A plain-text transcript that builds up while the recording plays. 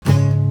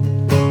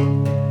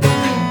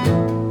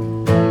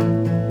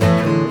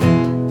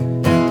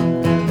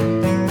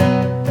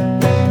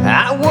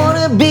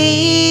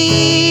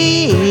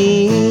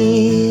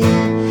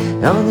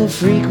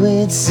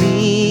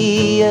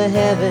frequency of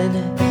heaven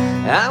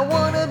I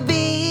wanna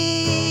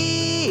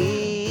be.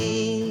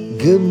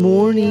 Good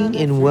morning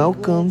and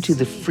welcome to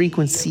the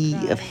Frequency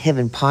of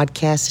Heaven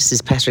podcast. This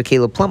is Pastor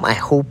Caleb Plum. I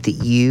hope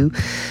that you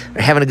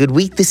are having a good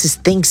week. This is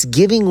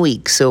Thanksgiving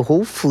week, so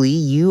hopefully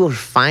you are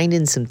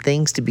finding some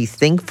things to be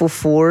thankful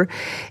for.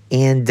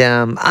 And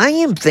I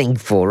am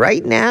thankful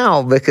right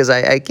now because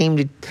I came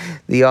to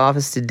the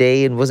office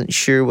today and wasn't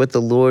sure what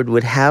the Lord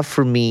would have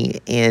for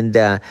me.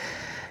 And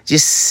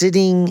just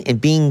sitting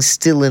and being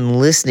still and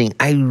listening,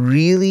 I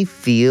really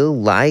feel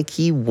like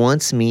He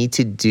wants me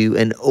to do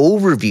an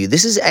overview.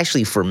 This is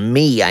actually for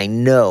me, I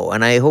know,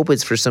 and I hope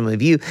it's for some of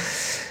you,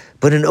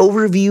 but an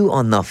overview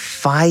on the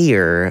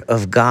fire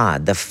of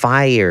God, the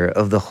fire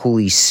of the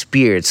Holy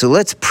Spirit. So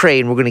let's pray,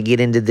 and we're going to get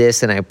into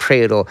this, and I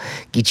pray it'll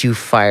get you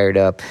fired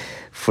up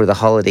for the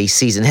holiday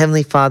season.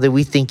 Heavenly Father,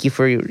 we thank you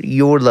for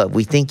your love.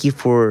 We thank you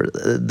for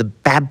the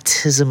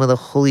baptism of the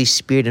Holy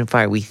Spirit and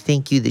fire. We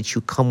thank you that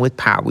you come with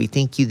power. We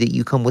thank you that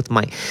you come with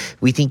might.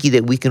 We thank you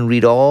that we can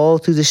read all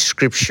through the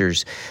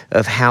scriptures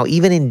of how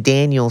even in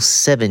Daniel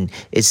 7,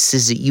 it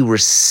says that you were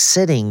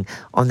sitting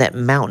on that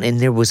mountain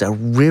and there was a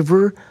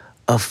river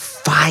of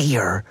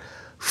fire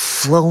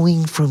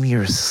flowing from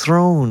your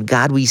throne.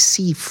 God, we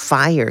see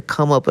fire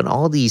come up in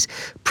all these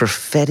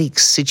prophetic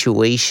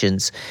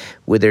situations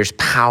where there's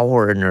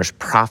power and there's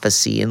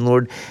prophecy. And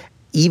Lord,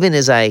 even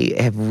as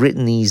I have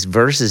written these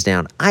verses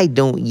down, I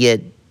don't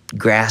yet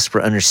grasp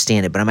or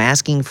understand it, but I'm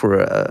asking for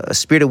a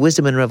spirit of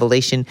wisdom and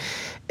revelation.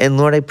 And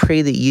Lord, I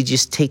pray that you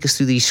just take us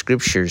through these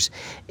scriptures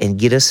and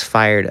get us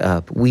fired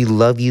up. We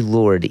love you,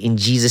 Lord, in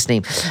Jesus'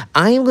 name.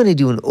 I am going to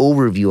do an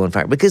overview on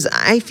fire because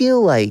I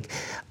feel like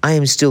I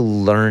am still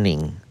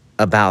learning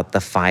about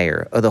the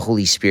fire of the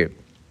Holy Spirit.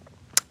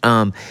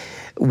 Kind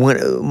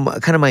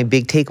of my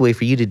big takeaway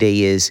for you today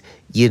is,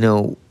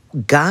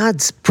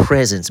 God's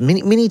presence,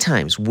 many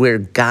times where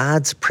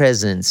God's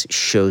presence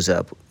shows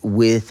up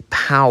with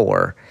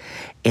power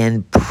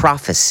and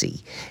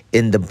prophecy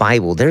in the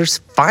Bible, there's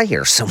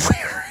fire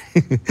somewhere.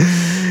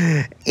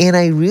 And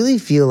I really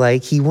feel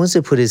like He wants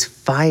to put His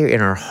fire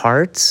in our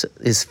hearts,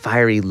 His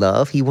fiery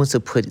love. He wants to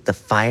put the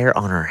fire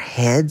on our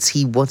heads.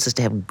 He wants us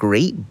to have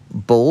great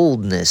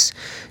boldness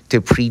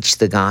to preach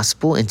the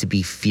gospel and to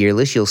be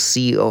fearless. You'll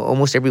see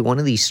almost every one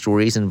of these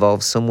stories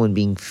involves someone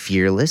being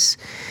fearless.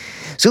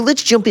 So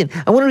let's jump in.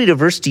 I want to read a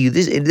verse to you.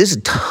 This is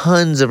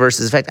tons of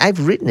verses. In fact,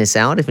 I've written this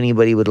out. If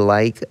anybody would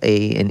like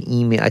an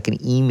email, I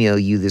can email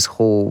you this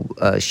whole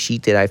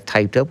sheet that I've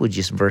typed up with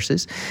just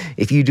verses.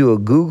 If you do a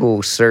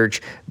Google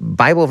search,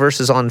 Bible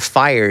verses on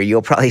fire,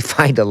 you'll probably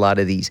find a lot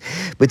of these.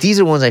 But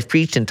these are ones I've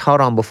preached and taught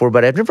on before,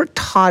 but I've never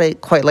taught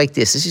it quite like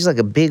this. This is like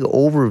a big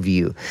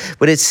overview.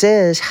 But it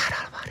says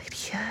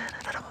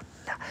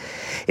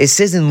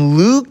in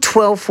Luke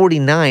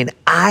 12:49,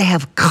 I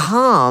have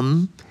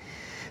come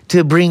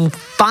to bring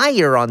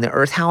fire on the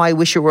earth, how I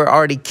wish it were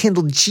already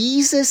kindled.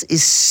 Jesus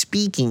is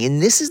speaking,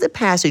 and this is the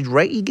passage,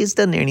 right? He gets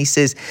done there, and he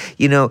says,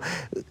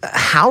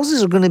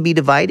 houses are going to be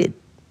divided.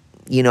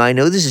 I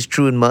know this is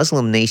true in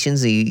Muslim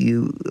nations. A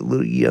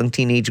little young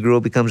teenage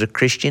girl becomes a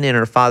Christian and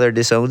her father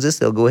disowns us.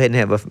 They'll go ahead and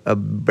have a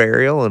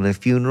burial and a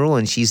funeral,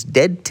 and she's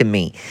dead to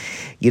me.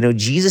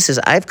 Jesus says,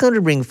 I've come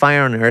to bring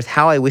fire on earth,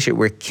 how I wish it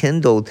were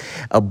kindled,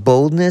 a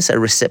boldness, a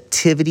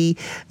receptivity,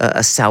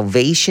 a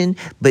salvation,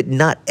 but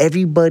not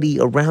everybody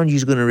around you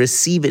is going to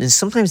receive it. And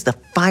sometimes the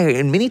fire,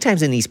 and many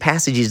times in these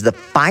passages, the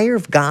fire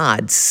of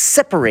God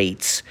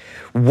separates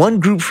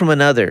one group from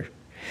another.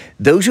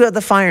 Those who have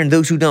the fire and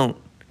those who don't.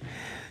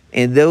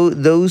 And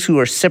those who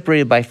are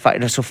separated by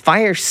fire. So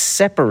fire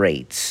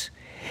separates.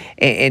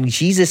 And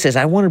Jesus says,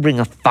 I want to bring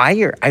a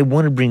fire. I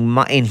want to bring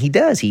and He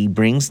does. He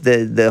brings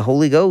the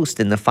Holy Ghost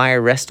and the fire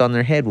rests on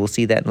their head. We'll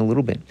see that in a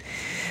little bit.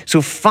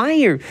 So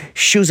fire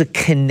shows a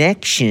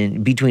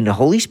connection between the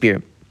Holy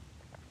Spirit,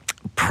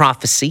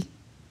 prophecy,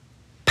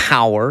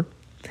 power,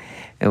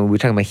 and we're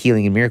talking about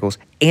healing and miracles.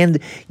 And,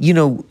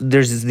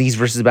 there's these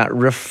verses about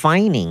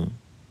refining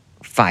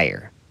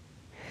fire.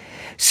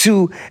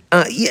 So,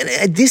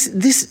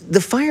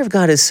 the fire of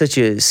God is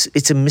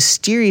it's a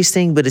mysterious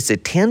thing, but it's a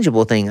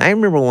tangible thing. I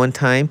remember one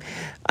time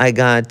I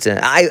got,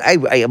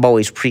 I've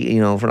always for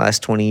the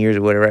last 20 years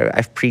or whatever,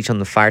 I've preached on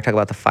the fire, talk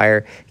about the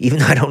fire, even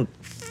though I don't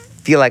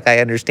feel like I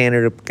understand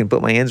it or can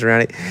put my hands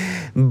around it.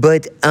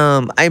 But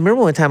I remember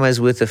one time I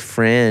was with a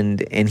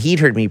friend, and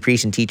he'd heard me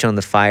preach and teach on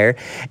the fire,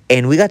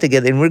 and we got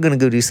together, and we're going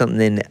to go do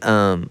something,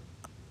 and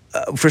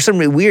for some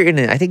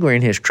reason, I think we're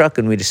in his truck,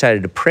 and we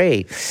decided to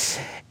pray.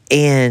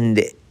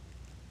 And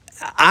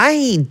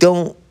I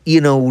don't,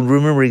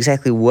 remember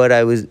exactly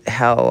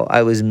how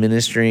I was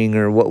ministering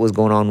or what was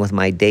going on with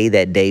my day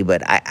that day,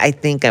 but I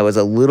think I was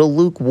a little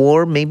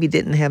lukewarm, maybe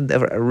didn't have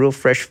a real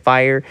fresh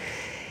fire.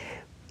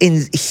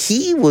 And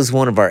he was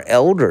one of our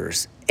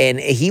elders, and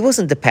he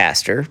wasn't the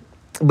pastor,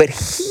 but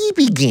he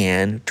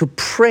began to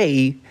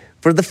pray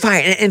for the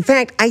fire. In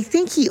fact, I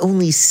think he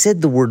only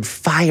said the word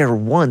fire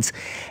once,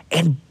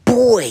 and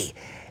boy,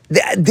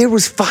 there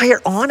was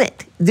fire on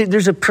it.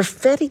 There's a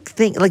prophetic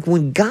thing. Like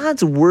when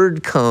God's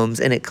word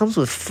comes and it comes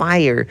with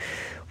fire,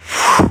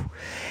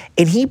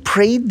 And he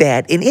prayed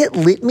that, and it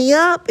lit me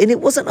up. And it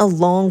wasn't a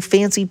long,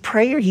 fancy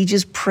prayer. He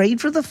just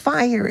prayed for the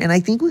fire. And I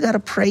think we got to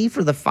pray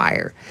for the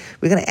fire.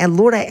 We got to, and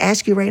Lord, I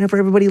ask you right now for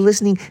everybody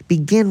listening,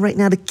 begin right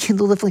now to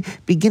kindle the flame.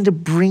 Begin to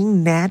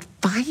bring that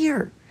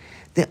fire.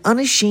 The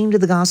unashamed of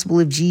the gospel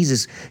of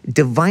Jesus,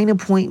 divine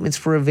appointments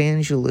for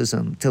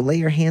evangelism, to lay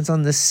your hands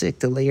on the sick,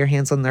 to lay your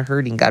hands on the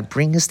hurting. God,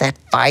 bring us that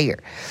fire.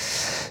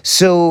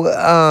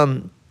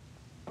 So,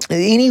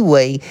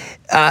 anyway,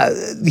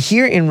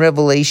 here in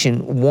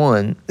Revelation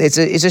 1, it's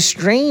a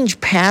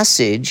strange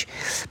passage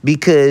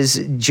because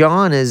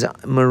John is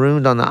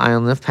marooned on the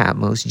island of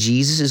Patmos.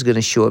 Jesus is going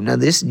to show up. Now,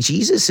 this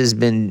Jesus has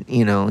been,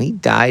 he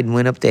died and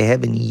went up to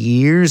heaven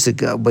years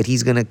ago, but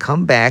he's going to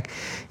come back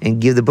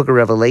and give the book of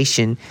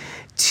Revelation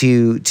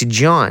to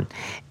John.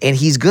 And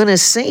he's going to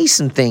say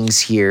some things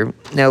here.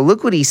 Now,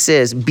 look what he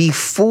says.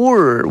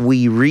 Before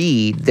we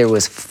read, there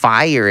was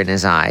fire in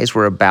his eyes.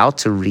 We're about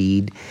to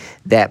read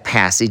that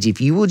passage. If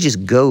you will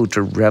just go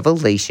to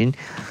Revelation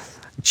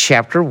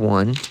chapter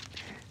 1,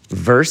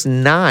 verse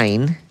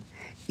 9,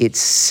 it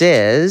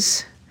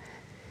says,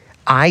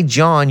 I,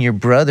 John, your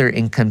brother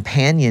and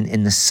companion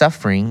in the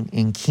suffering,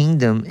 in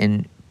kingdom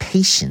and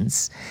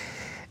patience,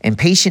 and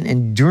patient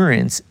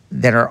endurance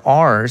that are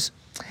ours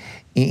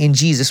in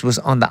Jesus, was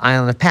on the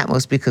island of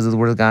Patmos because of the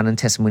word of God and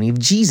testimony of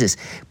Jesus.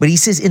 But he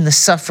says in the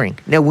suffering.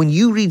 Now, when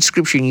you read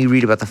scripture and you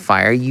read about the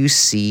fire, you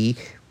see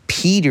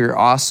Peter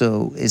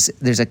also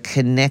there's a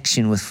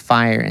connection with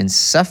fire and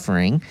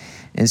suffering.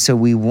 And so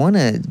we want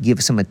to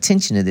give some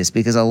attention to this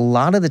because a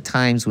lot of the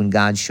times when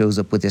God shows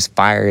up with his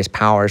fire, his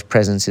power, his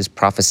presence, his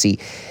prophecy,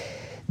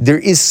 there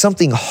is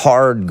something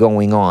hard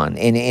going on.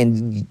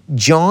 And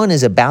John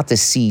is about to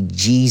see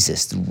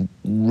Jesus,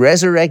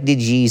 resurrected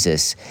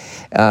Jesus,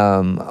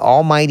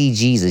 almighty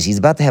Jesus. He's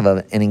about to have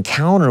an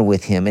encounter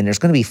with him, and there's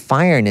going to be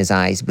fire in his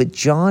eyes, but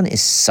John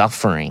is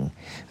suffering.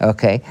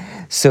 Okay,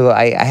 so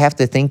I have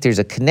to think there's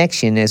a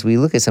connection as we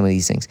look at some of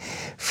these things.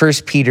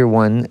 1 Peter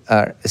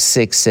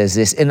 1:6 says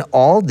this, in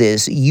all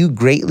this you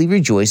greatly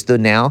rejoice, though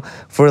now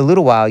for a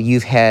little while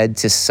you've had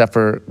to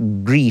suffer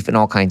grief and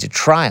all kinds of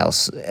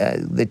trials.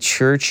 The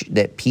church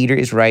that Peter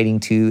is writing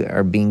to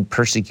are being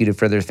persecuted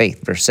for their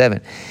faith. Verse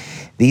 7.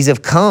 These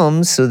have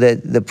come so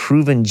that the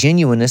proven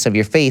genuineness of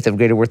your faith, of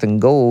greater worth than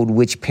gold,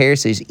 which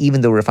perishes even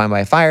though refined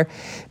by fire,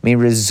 may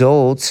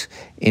result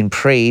in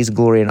praise,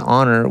 glory, and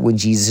honor when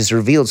Jesus is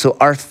revealed. So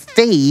our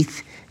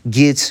faith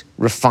gets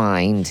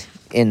refined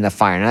in the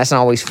fire. Now, that's not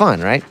always fun,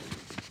 right?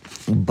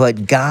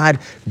 But God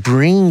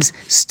brings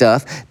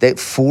stuff that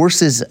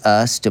forces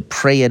us to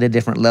pray at a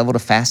different level, to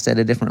fast at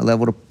a different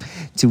level,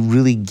 to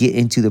really get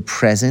into the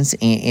presence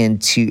and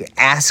to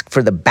ask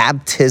for the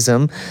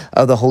baptism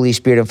of the Holy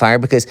Spirit and fire.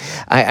 Because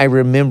I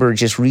remember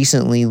just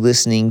recently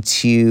listening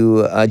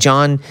to not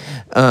John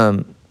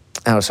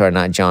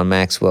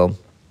Maxwell,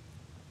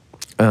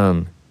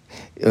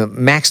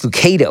 Max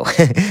Lucado.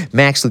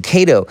 Max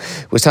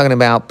Lucado was talking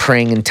about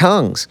praying in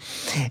tongues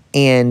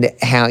and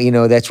how,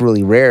 that's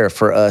really rare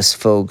for us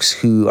folks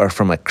who are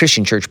from a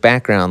Christian church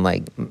background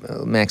like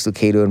Max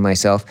Lucado and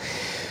myself.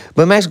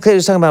 But Max Lucado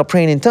was talking about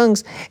praying in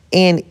tongues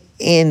and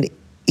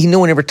no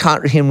one ever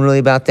taught him really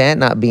about that,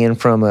 not being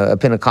from a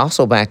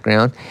Pentecostal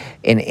background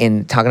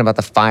and talking about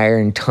the fire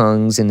and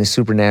tongues and the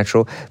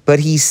supernatural. But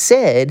he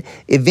said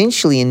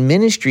eventually in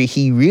ministry,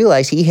 he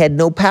realized he had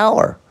no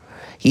power.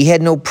 He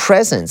had no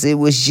presence. It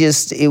was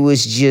just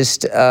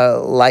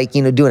like,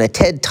 doing a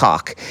TED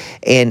talk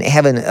and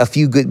having a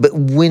few good, but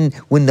when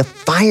the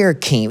fire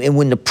came and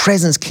when the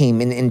presence came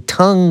and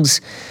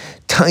tongues,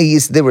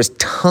 there was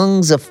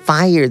tongues of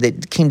fire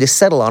that came to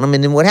settle on them.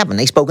 And then what happened?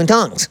 They spoke in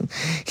tongues.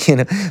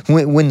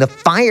 When the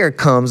fire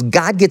comes,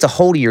 God gets a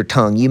hold of your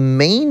tongue. You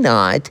may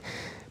not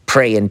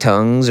pray in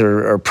tongues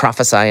or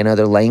prophesy in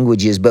other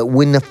languages, but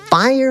when the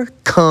fire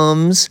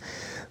comes,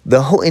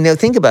 and now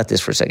think about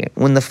this for a second.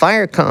 When the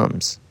fire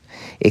comes,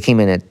 it came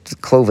in a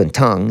cloven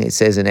tongue. It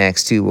says in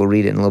Acts 2, we'll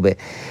read it in a little bit.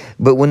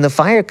 But when the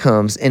fire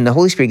comes and the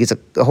Holy Spirit gets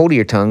a hold of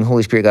your tongue, the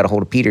Holy Spirit got a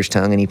hold of Peter's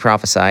tongue and he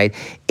prophesied.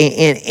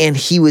 And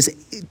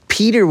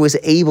Peter was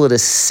able to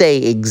say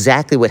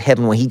exactly what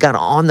heaven was. He got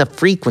on the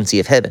frequency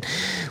of heaven.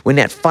 When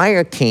that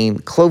fire came,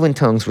 cloven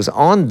tongues was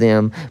on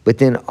them, but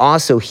then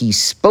also he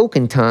spoke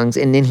in tongues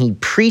and then he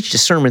preached a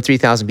sermon,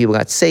 3,000 people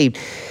got saved.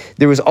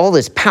 There was all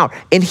this power,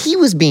 and he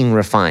was being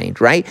refined,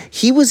 right?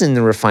 He was in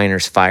the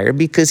refiner's fire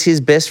because his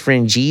best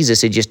friend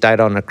Jesus had just died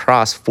on the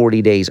cross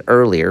 40 days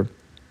earlier.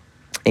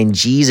 And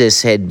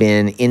Jesus had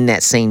been in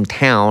that same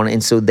town,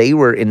 and so they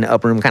were in the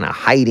upper room kind of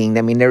hiding.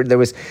 I mean, there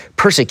was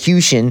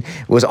persecution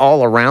was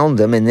all around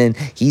them, and then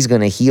he's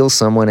going to heal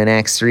someone in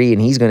Acts 3,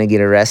 and he's going to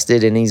get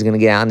arrested, and he's going to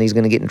get out, and he's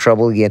going to get in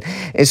trouble again.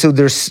 And so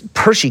there's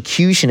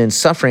persecution and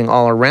suffering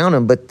all around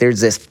him, but there's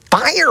this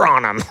fire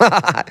on them.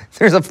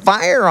 There's a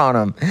fire on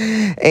them,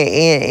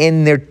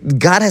 and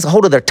God has a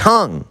hold of their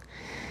tongue.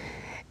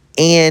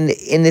 And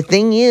the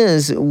thing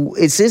is,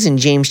 it says in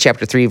James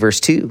chapter 3, verse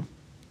 2,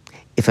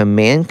 if a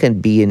man can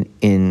be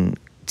in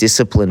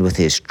discipline with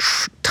his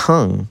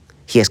tongue,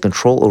 he has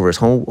control over his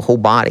whole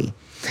body.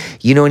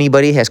 You know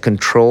anybody has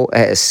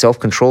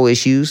self-control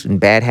issues and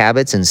bad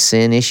habits and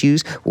sin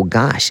issues? Well,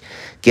 gosh,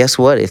 guess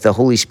what? If the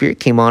Holy Spirit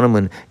came on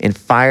them in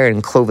fire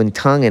and cloven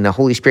tongue, and the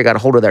Holy Spirit got a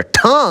hold of their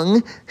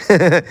tongue,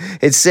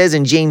 it says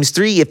in James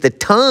 3, if the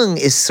tongue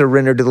is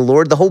surrendered to the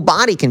Lord, the whole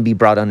body can be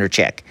brought under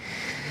check.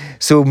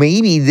 So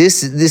maybe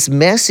this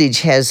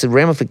message has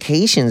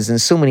ramifications in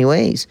so many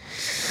ways.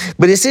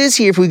 But it says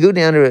here, if we go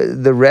down to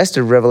the rest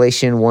of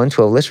Revelation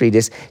 1:12, let's read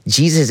this.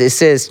 It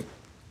says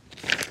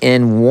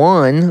in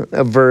 1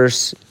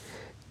 verse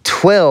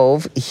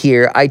 12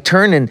 here, I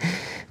turn, and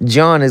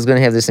John is going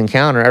to have this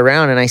encounter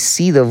around, and I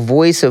see the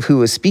voice of who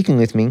was speaking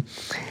with me.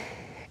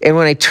 And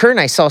when I turned,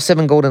 I saw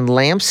 7 golden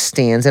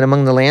lampstands, and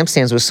among the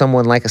lampstands was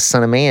someone like a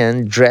son of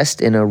man,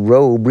 dressed in a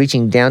robe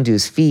reaching down to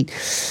his feet,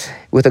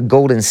 with a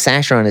golden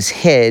sash on his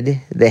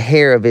head. The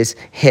hair of his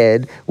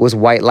head was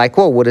white like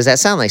wool. What does that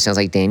sound like? Sounds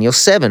like Daniel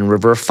 7,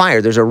 river of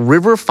fire. There's a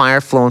river of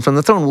fire flowing from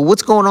the throne. Well,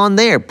 what's going on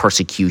there?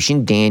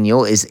 Persecution.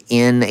 Daniel is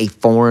in a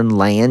foreign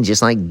land,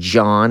 just like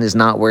John is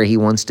not where he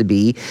wants to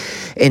be.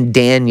 And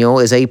Daniel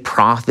is a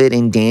prophet,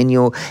 and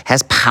Daniel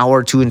has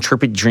power to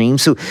interpret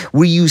dreams. So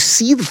where you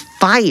see the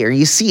fire,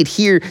 you see it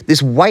here,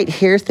 this white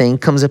hair thing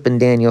comes up in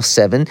Daniel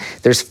 7.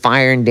 There's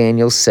fire in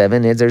Daniel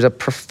 7. There's a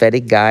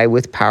prophetic guy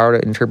with power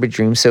to interpret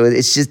dreams. So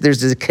it's just, there's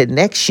this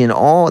connection,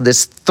 all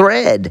this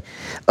thread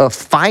of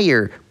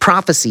fire,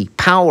 prophecy,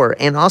 power,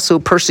 and also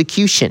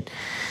persecution.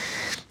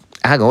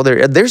 I go,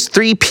 there's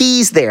 3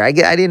 P's there. I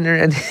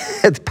didn't,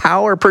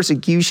 power,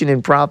 persecution,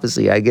 and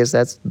prophecy. I guess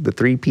that's the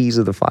 3 P's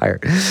of the fire.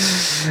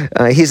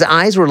 His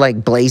eyes were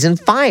like blazing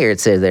fire, it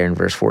says there in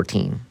verse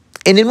 14.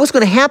 And then what's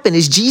going to happen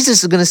is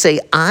Jesus is going to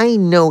say, I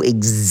know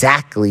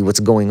exactly what's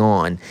going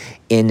on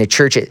in the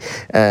church at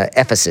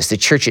Ephesus, the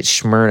church at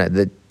Smyrna,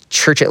 the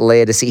church at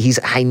Laodicea.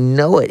 I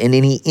know it. And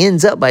then he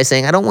ends up by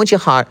saying, I don't want you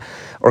hot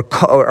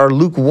or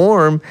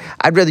lukewarm.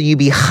 I'd rather you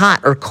be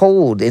hot or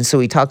cold. And so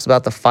he talks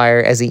about the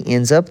fire as he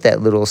ends up that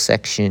little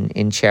section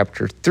in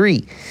chapter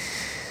 3.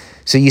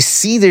 So you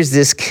see there's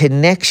this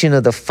connection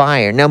of the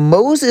fire. Now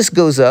Moses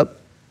goes up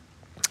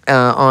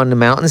on the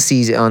mountain,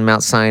 sees on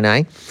Mount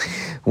Sinai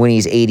when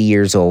he's 80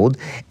 years old,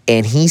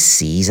 and he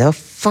sees a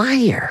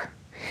fire.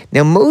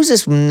 Now,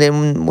 Moses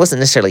wasn't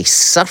necessarily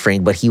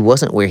suffering, but he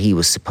wasn't where he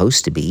was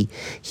supposed to be.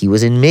 He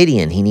was in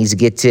Midian. He needs to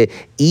get to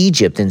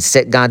Egypt and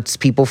set God's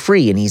people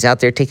free, and he's out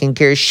there taking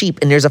care of sheep.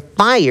 And there's a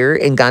fire,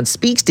 and God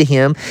speaks to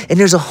him, and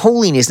there's a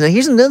holiness. Now,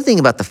 here's another thing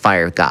about the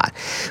fire of God.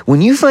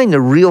 When you find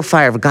the real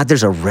fire of God,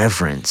 there's a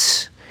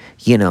reverence.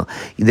 You know,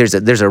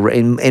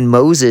 and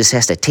Moses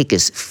has to take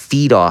his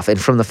feet off,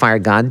 and from the fire,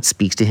 God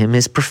speaks to him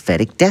his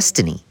prophetic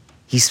destiny.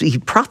 He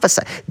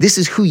prophesied, this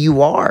is who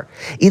you are.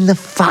 In the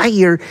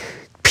fire,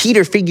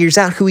 Peter figures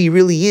out who he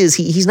really is.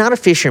 He's not a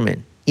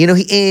fisherman. You know,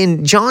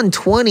 in John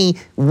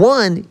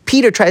 21,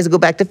 Peter's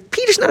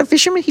not a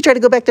fisherman. He tried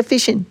to go back to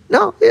fishing.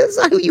 No, that's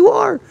not who you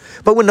are.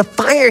 But when the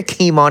fire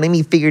came on him,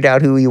 he figured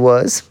out who he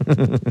was.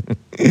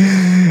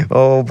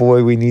 Oh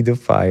boy, we need the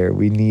fire.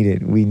 We need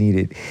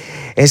it.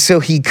 And so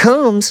he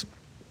comes,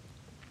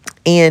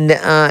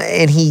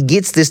 and he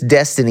gets this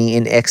destiny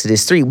in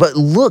Exodus 3. But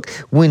look,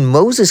 when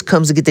Moses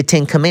comes to get the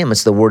 10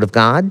 Commandments, the word of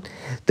God,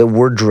 the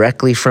word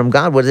directly from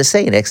God, what does it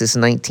say in Exodus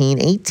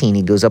 19:18?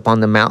 He goes up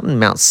on the mountain.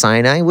 Mount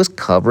Sinai was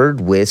covered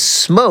with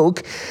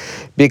smoke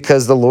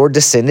because the Lord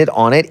descended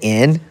on it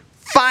in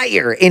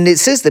fire. And it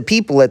says the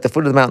people at the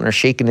foot of the mountain are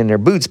shaking in their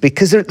boots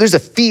because there's a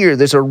fear,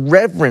 there's a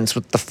reverence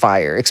with the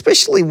fire,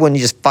 especially when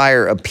just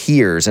fire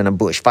appears in a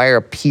bush. Fire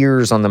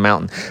appears on the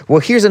mountain. Well,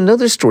 here's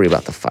another story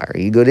about the fire.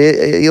 You go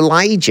to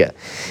Elijah,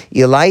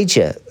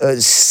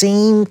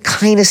 same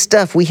kind of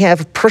stuff. We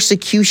have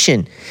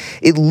persecution.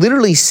 It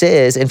literally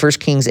says in 1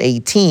 Kings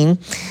 18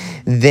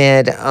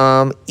 that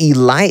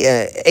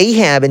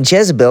Ahab and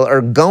Jezebel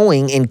are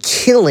going and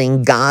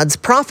killing God's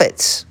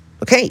prophets.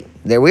 Okay,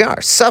 there we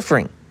are,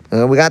 suffering.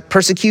 We got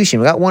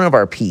persecution. We got one of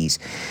our P's.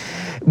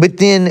 But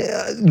then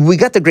we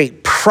got the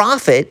great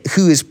prophet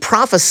who is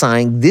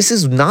prophesying this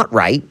is not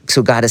right.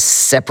 So God is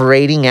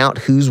separating out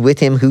who's with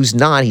him, who's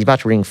not. He's about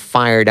to bring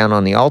fire down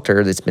on the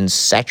altar that's been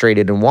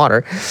saturated in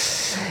water.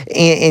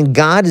 And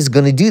God is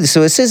going to do this.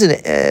 So it says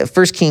in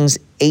 1 Kings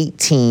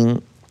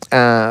 18,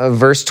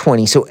 verse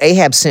 20, so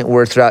Ahab sent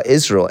word throughout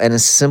Israel and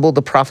assembled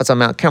the prophets on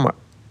Mount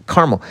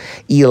Carmel.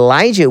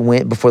 Elijah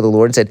went before the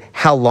Lord and said,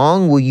 how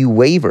long will you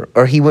waver?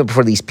 Or he went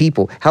before these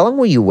people. How long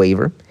will you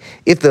waver?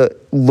 If the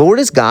Lord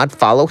is God,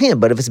 follow him.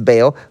 But if it's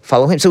Baal,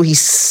 follow him. So he's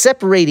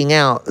separating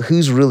out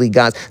who's really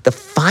God's. The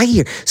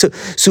fire.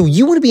 So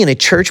you want to be in a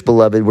church,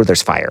 beloved, where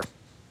there's fire,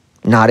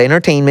 not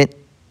entertainment.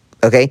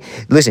 Okay,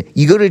 listen,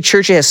 you go to a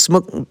church that has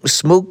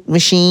smoke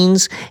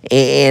machines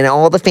and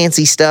all the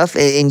fancy stuff,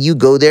 and you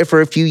go there for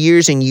a few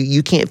years and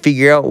you can't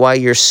figure out why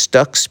you're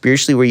stuck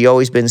spiritually where you've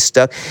always been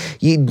stuck.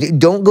 You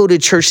don't go to a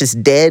church that's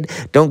dead.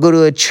 Don't go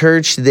to a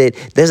church that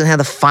doesn't have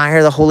the fire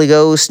of the Holy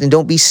Ghost, and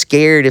don't be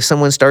scared if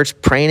someone starts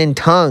praying in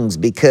tongues,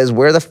 because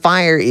where the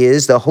fire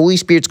is, the Holy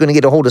Spirit's going to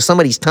get a hold of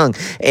somebody's tongue,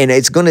 and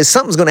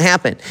something's going to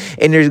happen,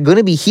 and there's going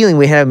to be healing.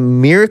 We have a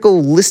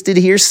miracle listed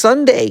here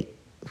Sunday.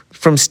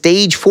 from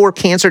stage 4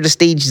 cancer to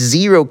stage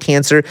 0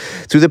 cancer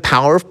through the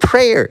power of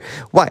prayer.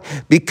 Why?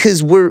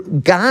 Because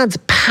God's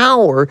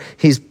power,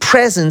 his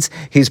presence,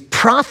 his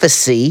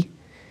prophecy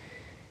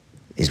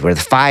is where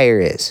the fire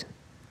is.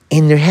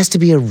 And there has to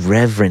be a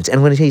reverence. And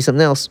I'm going to tell you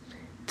something else.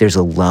 There's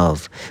a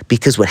love.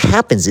 Because what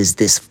happens is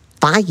this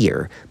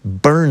fire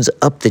burns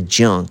up the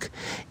junk.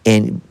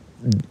 And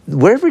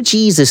wherever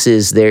Jesus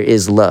is, there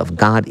is love.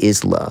 God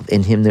is love.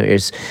 In him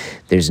there's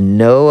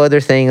no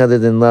other thing other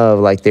than love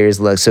like there is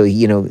love. So,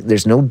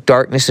 there's no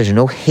darkness, there's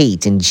no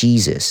hate in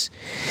Jesus.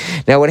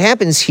 Now, what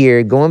happens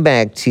here, going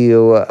back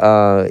to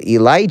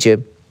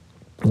Elijah,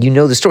 you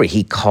know the story.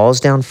 He calls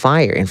down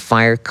fire, and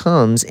fire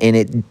comes,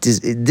 and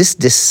this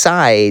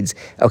decides,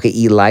 okay,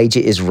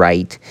 Elijah is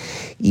right.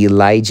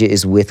 Elijah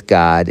is with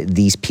God.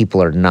 These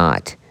people are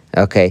not.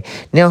 Okay.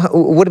 Now,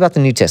 what about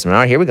the New Testament?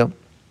 All right, here we go.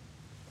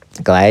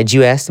 Glad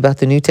you asked about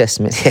the New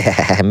Testament.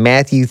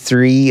 Matthew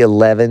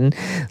 3:11,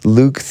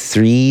 Luke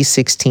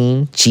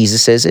 3:16.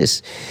 Jesus says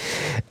this.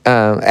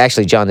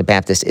 Actually, John the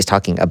Baptist is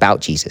talking about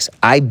Jesus.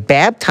 I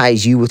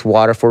baptize you with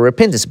water for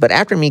repentance, but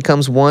after me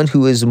comes one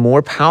who is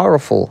more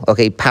powerful.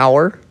 Okay,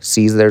 power.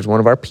 See, there's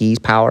one of our P's,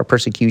 power,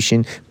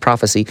 persecution,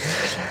 prophecy.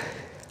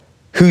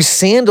 Whose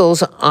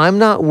sandals I'm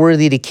not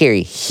worthy to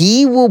carry.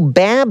 He will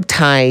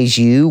baptize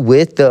you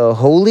with the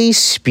Holy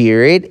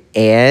Spirit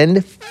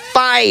and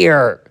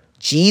fire.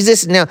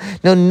 Jesus, now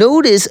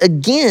notice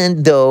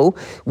again, though,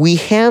 we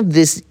have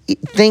this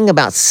thing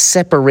about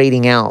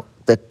separating out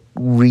the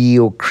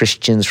real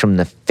Christians from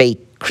the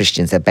fake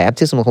Christians. That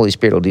baptism of the Holy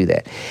Spirit will do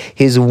that.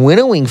 His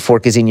winnowing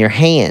fork is in your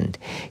hand.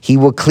 He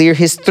will clear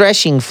his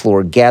threshing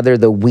floor, gather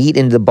the wheat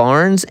into the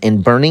barns,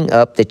 and burning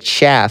up the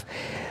chaff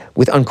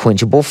with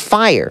unquenchable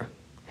fire.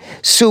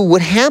 So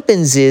what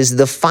happens is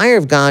the fire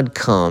of God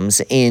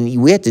comes, and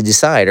we have to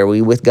decide, are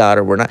we with God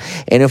or we're not?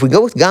 And if we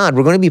go with God,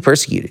 we're going to be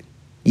persecuted.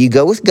 You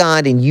go with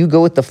God and you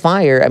go with the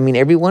fire. I mean,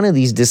 every one of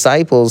these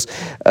disciples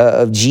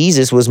of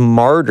Jesus was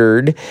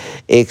martyred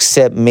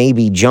except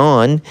maybe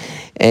John.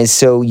 And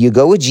so you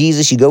go with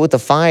Jesus, you go with the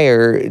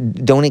fire.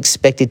 Don't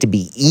expect it to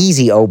be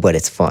easy. Oh, but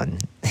it's fun.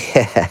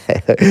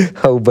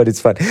 Oh, but it's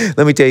fun.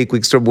 Let me tell you a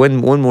quick story.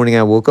 One morning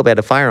I woke up, I had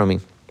a fire on me.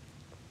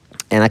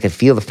 And I could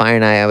feel the fire,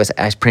 and I was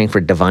praying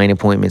for divine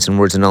appointments and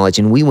words of knowledge.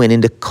 And we went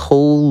into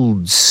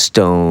Cold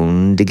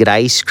Stone to get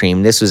ice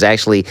cream. This was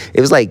actually,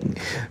 it was like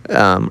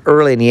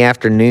early in the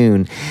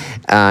afternoon.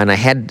 And I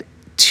had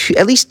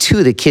at least 2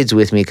 of the kids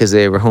with me because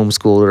they were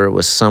homeschooled or it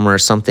was summer or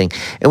something.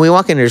 And we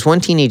walk in, there's one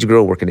teenage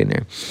girl working in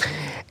there.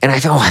 And I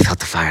felt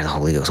the fire of the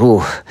Holy Ghost.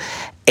 Ooh.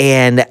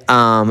 And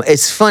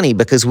it's funny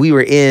because we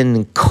were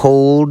in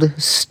Cold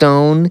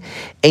Stone,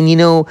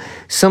 and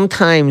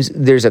sometimes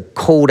there's a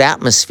cold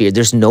atmosphere.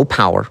 There's no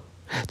power.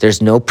 There's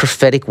no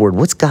prophetic word.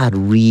 What's God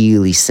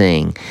really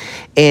saying?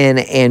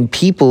 And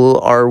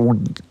people are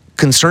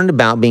concerned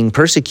about being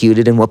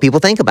persecuted and what people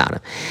think about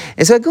him.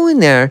 And so I go in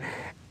there,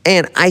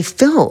 and I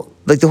felt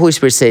like the Holy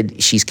Spirit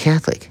said, she's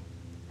Catholic.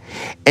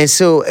 And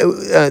so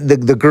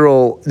the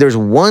girl, there's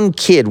one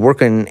kid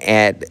working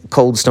at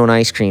Cold Stone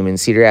Ice Cream in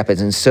Cedar Rapids.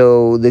 And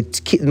so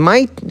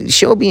my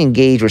Shelby and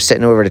Gage were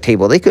sitting over at a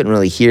table. They couldn't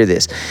really hear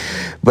this,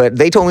 but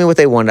they told me what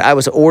they wanted. I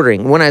was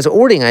ordering. When I was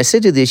ordering, I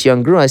said to this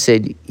young girl, I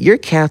said, "You're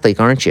Catholic,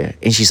 aren't you?"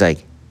 And she's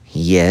like,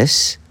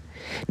 "Yes."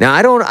 Now,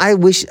 I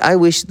wish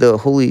the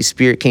Holy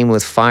Spirit came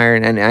with fire,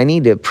 and I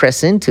need to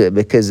press into it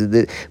because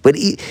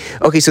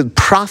so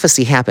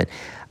prophecy happened.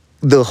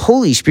 The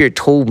Holy Spirit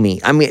told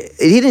me,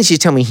 he didn't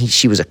just tell me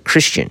she was a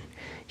Christian.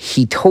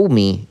 He told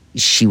me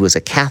she was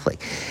a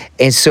Catholic.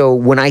 And so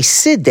when I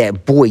said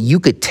that, boy, you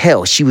could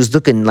tell she was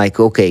looking like,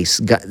 okay,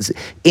 God,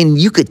 and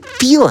you could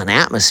feel an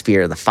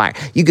atmosphere of the fire.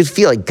 You could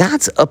feel like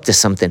God's up to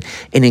something.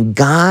 And then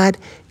God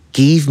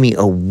gave me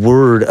a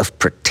word of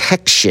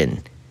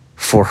protection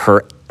for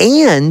her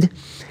and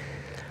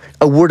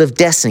a word of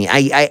destiny.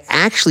 I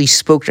actually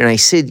spoke to her and I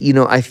said,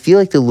 I feel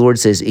like the Lord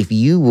says, if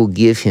you will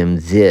give him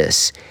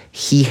this,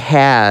 he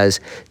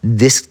has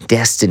this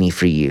destiny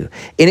for you.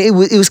 And it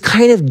was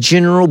kind of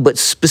general, but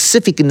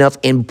specific enough.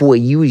 And boy,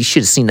 you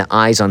should have seen the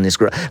eyes on this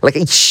girl. Like,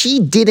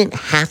 she didn't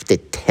have to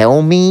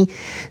tell me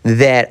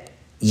that,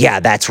 yeah,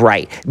 that's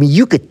right.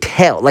 You could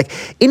tell. And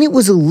it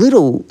was a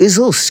little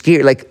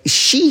scary.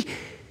 She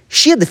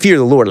had the fear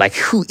of the Lord.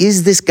 Who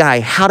is this guy?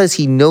 How does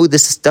he know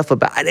this stuff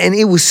about it? And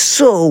it was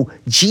so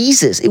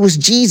Jesus. It was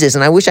Jesus.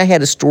 And I wish I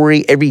had a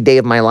story every day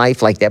of my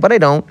life like that, but I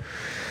don't.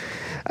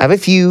 I have a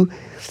few.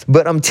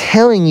 But I'm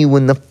telling you,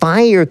 when the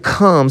fire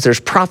comes,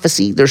 there's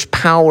prophecy, there's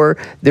power,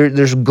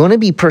 there's going to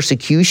be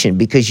persecution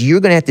because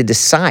you're going to have to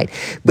decide.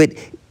 But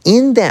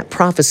in that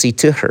prophecy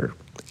to her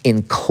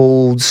in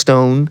Cold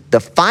Stone, the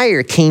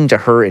fire came to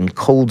her in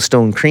Cold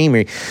Stone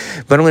Creamery.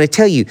 But I'm going to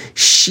tell you,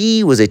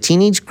 she was a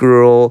teenage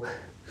girl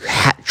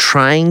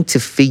trying to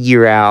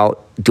figure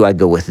out, do I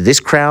go with this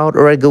crowd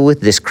or I go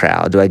with this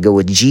crowd? Do I go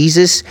with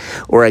Jesus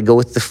or I go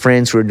with the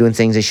friends who are doing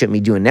things they shouldn't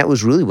be doing? That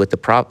was really what the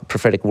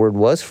prophetic word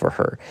was for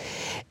her.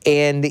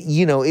 And,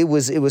 it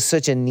was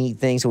such a neat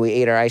thing. So we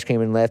ate our ice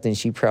cream and left, and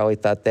she probably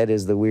thought that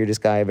is the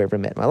weirdest guy I've ever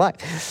met in my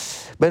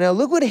life. But now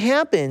look what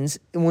happens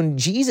when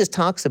Jesus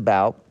talks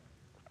about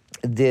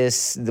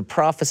this, the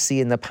prophecy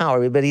and the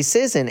power. But he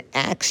says in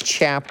Acts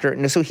chapter,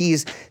 and so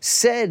he's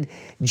said,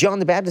 John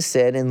the Baptist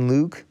said in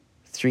Luke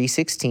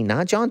 3:16,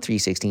 not John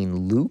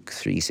 3:16, Luke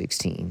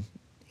 3:16,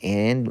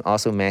 and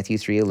also Matthew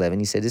 3:11,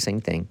 he said the same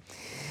thing.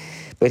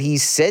 But he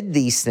said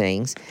these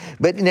things.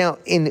 But now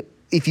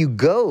if you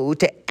go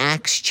to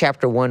Acts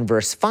chapter 1,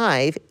 verse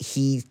 5,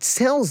 he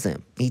tells the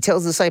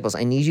disciples,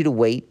 I need you to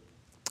wait.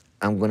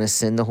 I'm going to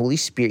send the Holy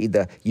Spirit.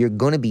 You're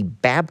going to be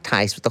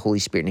baptized with the Holy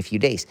Spirit in a few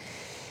days.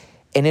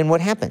 And then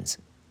what happens?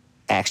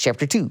 Acts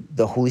chapter 2,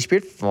 the Holy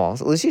Spirit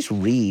falls. Let's just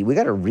read. We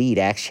got to read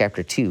Acts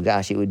chapter 2.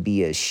 Gosh, it would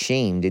be a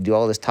shame to do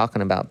all this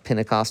talking about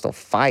Pentecostal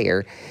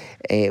fire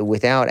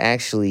without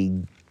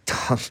actually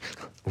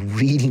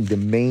reading the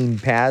main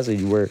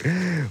passage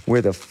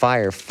where the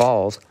fire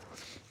falls.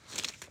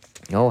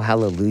 Oh,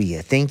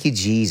 hallelujah. Thank you,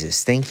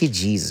 Jesus. Thank you,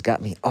 Jesus.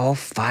 Got me all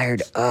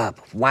fired up.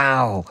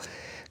 Wow.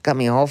 Got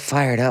me all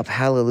fired up.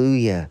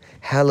 Hallelujah.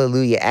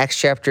 Hallelujah. Acts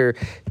chapter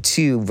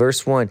 2,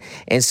 verse 1.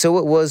 And so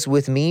it was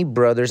with me,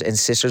 brothers and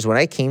sisters. When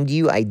I came to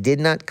you, I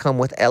did not come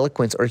with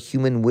eloquence or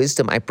human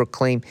wisdom. I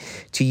proclaimed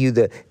to you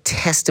the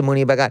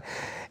testimony about God.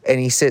 And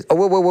he says, oh,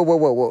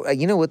 whoa.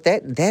 You know what?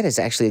 That is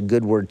actually a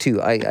good word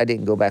too. I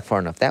didn't go back far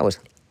enough. That was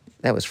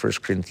 1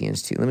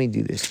 Corinthians 2. Let me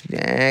do this.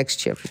 Acts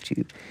chapter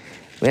 2.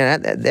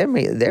 Man,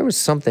 there was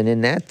something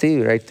in that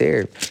too, right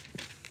there.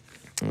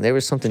 There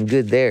was something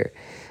good there.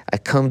 I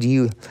come to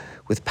you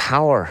with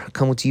power. I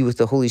come to you with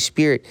the Holy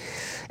Spirit.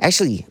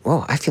 Actually,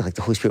 I feel like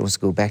the Holy Spirit wants to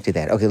go back to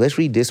that. Okay, let's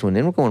read this one.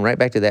 Then we're going right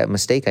back to that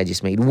mistake I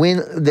just made.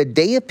 When the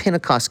day of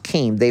Pentecost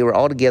came, they were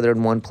all together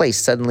in one place.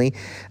 Suddenly,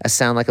 a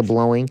sound like a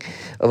blowing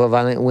of a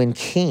violent wind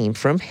came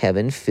from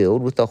heaven,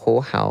 filled with the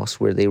whole house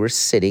where they were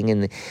sitting.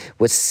 And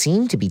what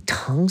seemed to be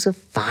tongues of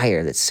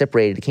fire that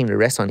separated came to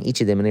rest on each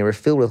of them, and they were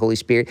filled with the Holy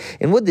Spirit.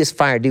 And what did this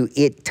fire do?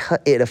 It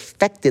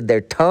affected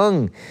their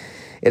tongue.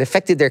 It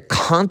affected their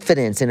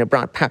confidence, and it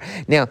brought power.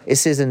 Now, it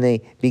says, and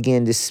they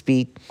began to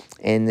speak,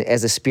 and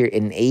as the Spirit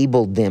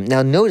enabled them.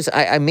 Now, notice,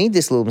 I made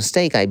this little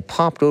mistake. I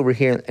popped over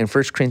here in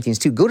 1 Corinthians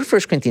 2. Go to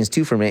 1 Corinthians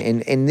 2 for a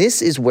minute, and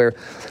this is where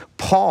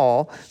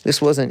Paul,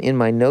 this wasn't in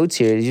my notes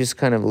here, it's just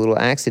kind of a little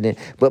accident,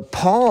 but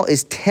Paul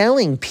is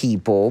telling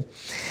people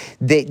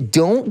that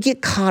don't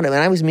get caught up.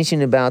 And I was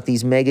mentioning about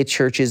these mega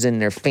churches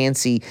and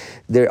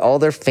all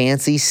their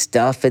fancy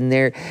stuff and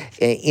their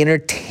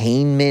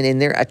entertainment and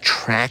their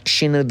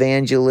attraction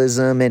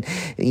evangelism and,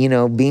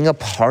 being a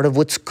part of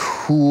what's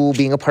cool,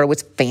 being a part of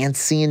what's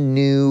fancy and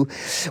new.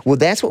 Well,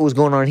 that's what was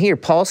going on here.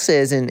 Paul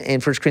says in 1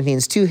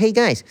 Corinthians 2, hey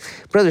guys,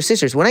 brothers,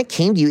 sisters, when I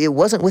came to you, it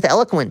wasn't with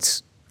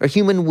eloquence or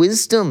human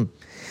wisdom.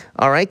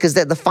 All right, because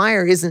the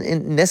fire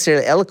isn't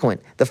necessarily eloquent.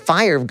 The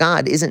fire of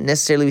God isn't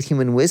necessarily with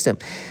human wisdom.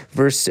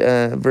 The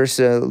rest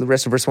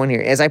of verse 1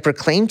 here. As I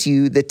proclaim to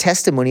you the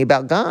testimony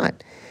about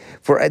God.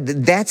 For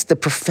that's the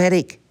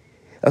prophetic.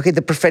 Okay,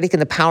 the prophetic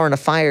and the power and the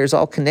fire is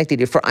all connected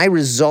here. For I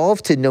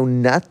resolved to know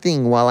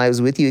nothing while I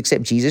was with you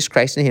except Jesus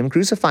Christ and him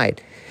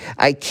crucified.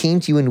 I came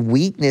to you in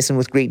weakness and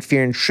with great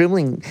fear and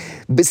trembling.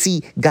 But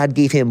see, God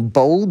gave him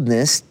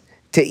boldness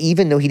to,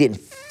 even though he didn't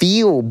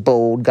feel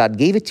bold, God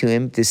gave it to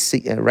him to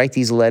write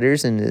these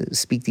letters and to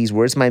speak these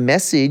words. My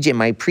message and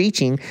my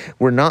preaching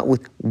were not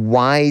with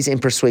wise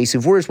and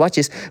persuasive words, watch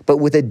this, but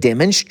with a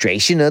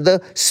demonstration of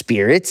the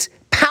Spirit's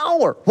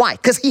power. Why?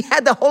 Because he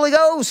had the Holy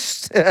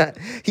Ghost.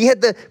 He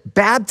had the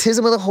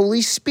baptism of the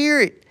Holy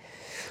Spirit,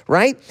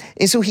 right?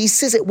 And so he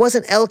says it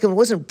wasn't eloquent, it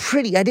wasn't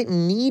pretty. I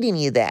didn't need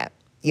any of that.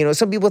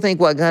 Some people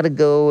think, I got to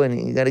go and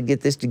you got to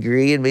get this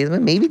degree, and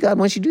maybe God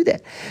wants you to do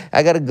that.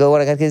 I got to go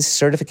and I got to get this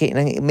certificate,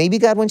 and maybe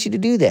God wants you to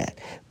do that.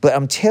 But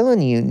I'm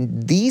telling you,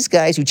 these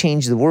guys who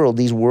changed the world,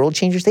 these world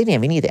changers, they didn't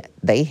have any of that.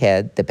 They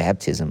had the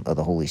baptism of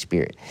the Holy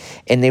Spirit,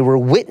 and they were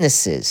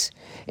witnesses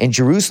in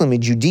Jerusalem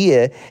and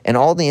Judea and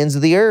all the ends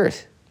of the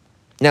earth.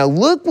 Now,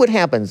 look what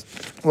happens.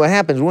 We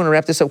want to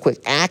wrap this up quick.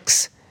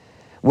 Acts.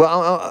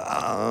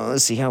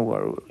 Let's see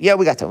how. Yeah,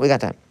 we got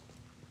time.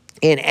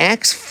 In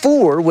Acts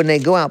 4, when they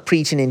go out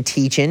preaching and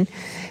teaching,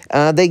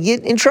 they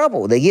get in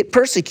trouble. They get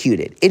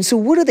persecuted. And so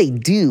what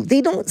do?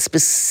 They don't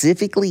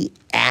specifically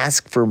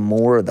ask for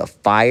more of the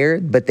fire,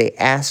 but they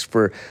ask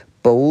for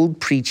bold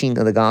preaching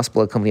of the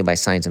gospel accompanied by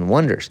signs and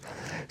wonders.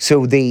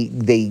 So they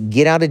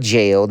get out of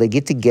jail. They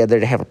get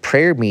together to have a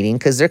prayer meeting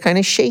because they're kind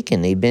of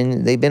shaken. They've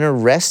been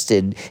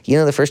arrested.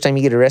 The first time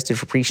you get arrested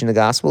for preaching the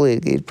gospel,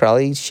 it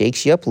probably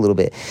shakes you up a little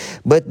bit.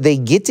 But they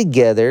get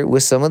together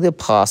with some of the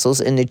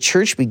apostles, and the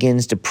church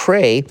begins to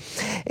pray.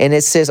 And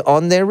it says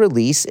on their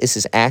release, this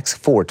is Acts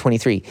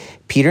 4:23,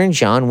 Peter and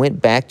John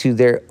went back to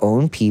their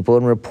own people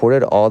and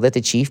reported all that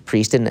the chief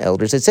priest and the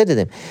elders had said to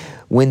them.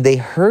 When they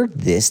heard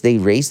this, they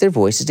raised their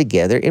voices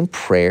together in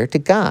prayer to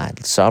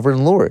God.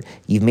 Sovereign Lord,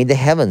 you've made the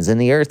heavens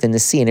and the earth and the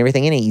sea and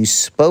everything in it. You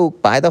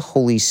spoke by the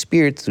Holy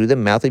Spirit through the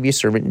mouth of your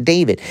servant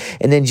David.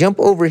 And then jump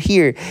over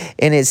here,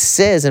 and it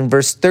says in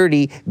verse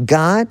 30,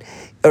 God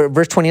or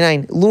verse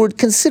 29, Lord,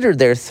 consider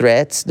their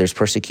threats, there's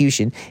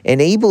persecution,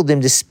 enable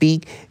them to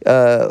speak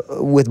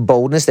with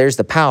boldness, there's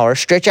the power,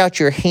 stretch out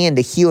your hand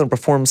to heal and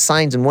perform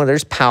signs and wonders,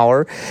 there's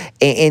power,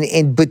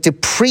 but to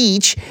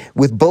preach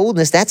with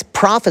boldness, that's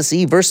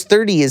prophecy. Verse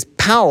 30 is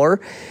power,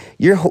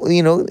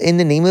 in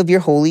the name of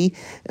your holy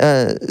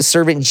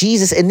servant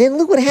Jesus. And then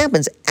look what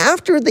happens.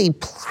 After they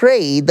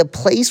prayed, the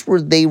place where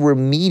they were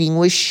meeting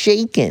was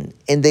shaken,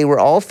 and they were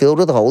all filled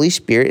with the Holy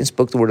Spirit and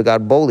spoke the word of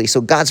God boldly.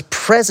 So God's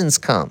presence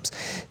comes.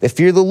 The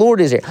fear of the Lord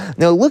is there.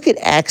 Now look at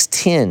Acts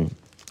 10.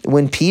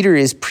 When Peter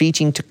is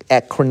preaching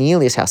at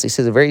Cornelius' house, he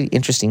says a very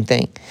interesting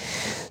thing.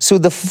 So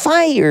the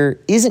fire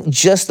isn't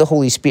just the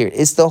Holy Spirit.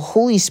 It's the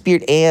Holy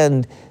Spirit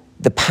and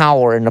the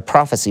power and the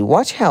prophecy.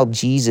 Watch how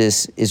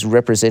Jesus is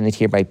represented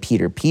here by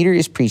Peter. Peter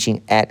is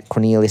preaching at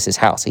Cornelius'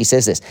 house. He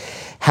says this,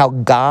 how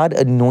God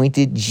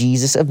anointed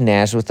Jesus of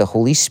Nazareth with the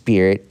Holy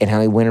Spirit and how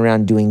he went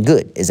around doing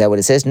good. Is that what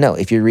it says? No.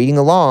 If you're reading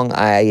along,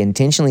 I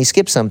intentionally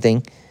skipped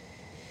something.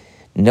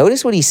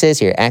 Notice what he says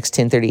here, Acts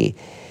 10:38.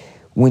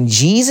 When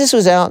Jesus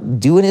was out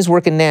doing his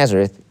work in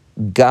Nazareth,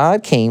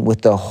 God came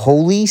with the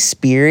Holy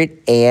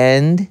Spirit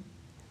and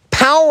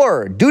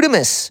power,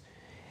 dunamis,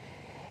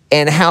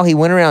 and how he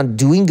went around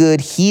doing good,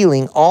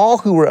 healing all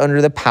who were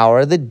under the power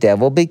of the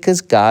devil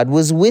because God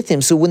was with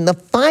him. So when the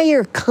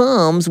fire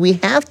comes, we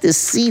have to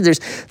see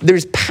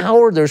there's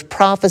power, there's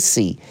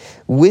prophecy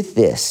with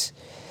this,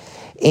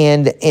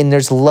 and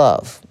there's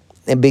love.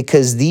 And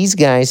because these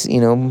guys,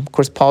 of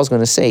course, Paul's going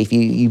to say, if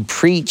you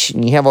preach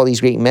and you have all these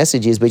great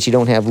messages, but you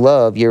don't have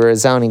love, you're a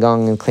sounding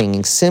gong and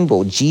clanging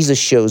cymbal. Jesus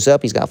shows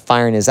up. He's got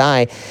fire in his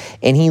eye,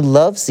 and he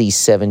loves these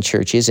 7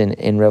 churches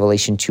in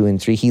Revelation 2 and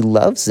 3. He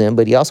loves them,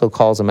 but he also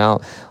calls them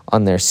out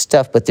on their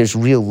stuff. But there's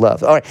real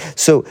love. All right,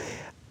 so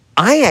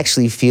I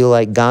actually feel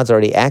like God's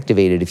already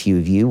activated a few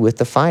of you with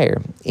the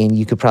fire, and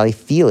you could probably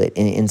feel it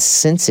and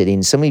sense it.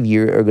 And some of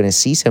you are going to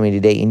see somebody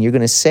today, and you're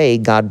going to say,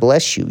 God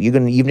bless you.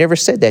 You've never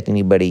said that to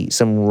anybody,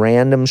 some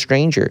random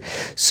stranger.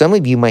 Some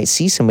of you might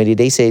see somebody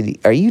today say,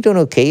 are you doing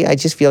okay? I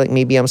just feel like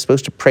maybe I'm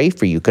supposed to pray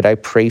for you. Could I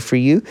pray for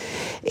you?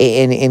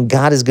 And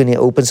God is going to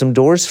open some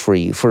doors for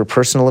you for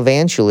personal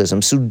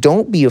evangelism. So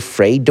don't be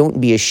afraid. Don't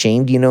be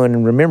ashamed.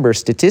 And remember,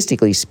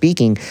 statistically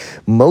speaking,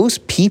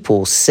 most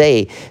people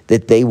say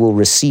that they will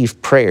receive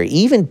prayer.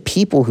 Even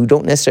people who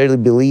don't necessarily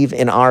believe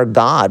in our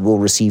God will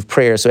receive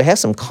prayer. So have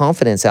some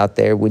confidence out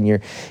there when you're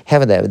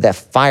having that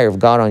fire of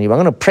God on you. I'm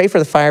going to pray for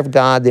the fire of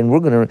God. Then we're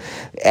going to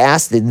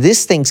ask that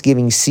this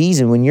Thanksgiving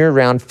season, when you're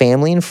around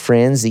family and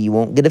friends, that you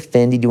won't get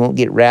offended. You won't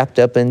get wrapped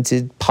up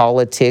into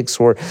politics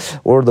or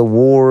the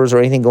wars or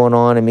anything going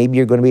on. And maybe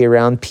you're going to be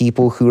around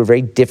people who are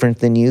very different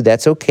than you.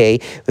 That's okay,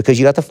 because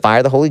you got the fire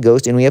of the Holy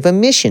Ghost, and we have a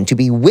mission to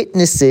be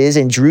witnesses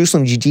in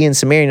Jerusalem, Judea, and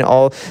Samaria, and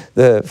all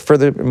the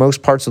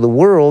furthermost parts of the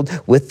world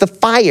with the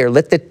fire.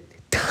 Let the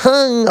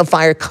tongue of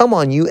fire come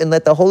on you, and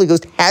let the Holy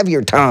Ghost have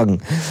your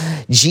tongue.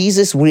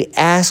 Jesus, we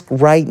ask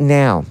right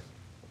now,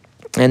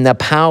 in the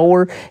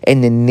power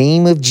and the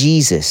name of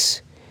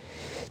Jesus,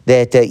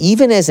 that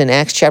even as in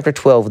Acts chapter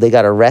 12, they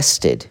got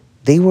arrested.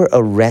 They were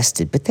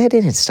arrested, but that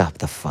didn't stop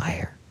the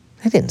fire.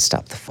 That didn't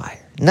stop the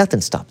fire.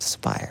 Nothing stops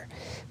the fire.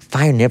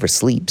 Fire never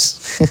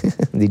sleeps.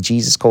 The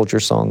Jesus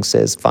Culture song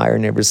says fire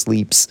never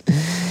sleeps.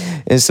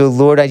 And so,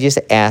 Lord, I just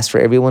ask for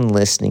everyone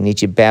listening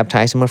that you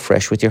baptize them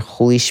afresh with your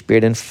Holy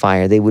Spirit and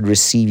fire. They would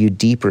receive you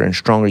deeper and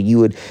stronger. You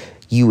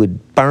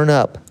would burn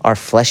up our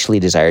fleshly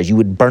desires. You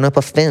would burn up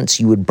offense.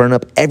 You would burn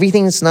up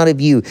everything that's not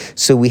of you.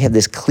 So we have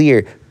this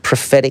clear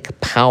prophetic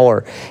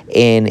power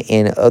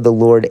of the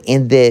Lord,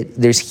 and that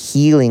there's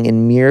healing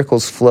and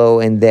miracles flow,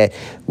 and that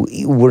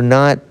we're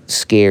not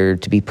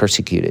scared to be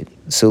persecuted.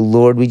 So,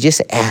 Lord, we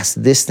just ask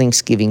this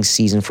Thanksgiving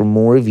season for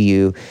more of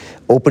you,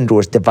 open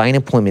doors, divine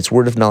appointments,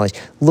 word of knowledge.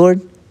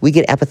 Lord, we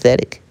get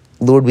apathetic.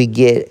 Lord,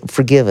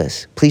 forgive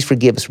us. Please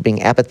forgive us for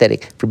being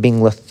apathetic, for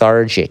being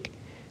lethargic.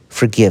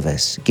 Forgive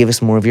us. Give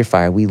us more of your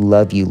fire. We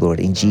love you, Lord.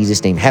 In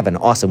Jesus' name, have an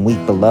awesome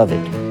week, beloved.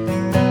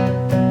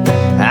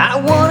 I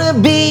want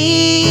to be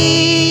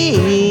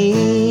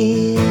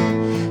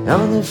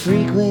on the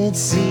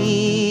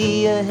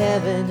frequency of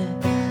heaven.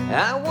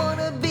 I want